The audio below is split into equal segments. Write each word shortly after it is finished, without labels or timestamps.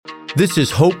This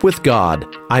is Hope with God.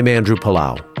 I'm Andrew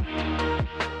Palau.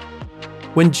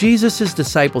 When Jesus'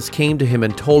 disciples came to him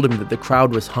and told him that the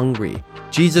crowd was hungry,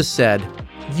 Jesus said,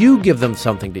 "You give them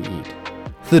something to eat."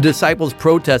 The disciples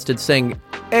protested, saying,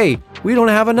 "Hey, we don't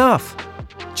have enough."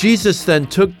 Jesus then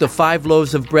took the 5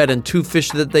 loaves of bread and 2 fish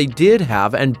that they did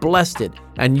have and blessed it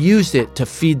and used it to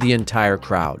feed the entire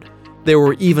crowd. There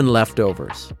were even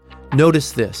leftovers.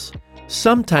 Notice this.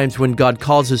 Sometimes when God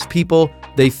calls his people,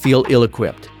 they feel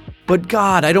ill-equipped. "But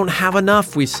God, I don't have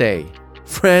enough," we say.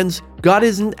 Friends, God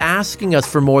isn't asking us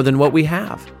for more than what we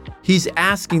have. He's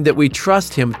asking that we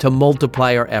trust him to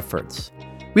multiply our efforts.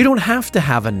 We don't have to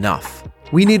have enough.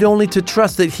 We need only to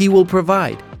trust that he will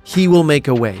provide. He will make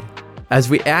a way. As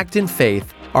we act in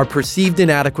faith, our perceived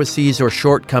inadequacies or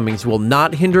shortcomings will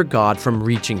not hinder God from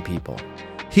reaching people.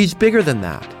 He's bigger than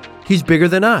that. He's bigger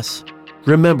than us.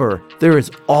 Remember, there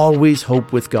is always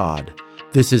hope with God.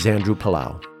 This is Andrew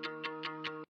Palau.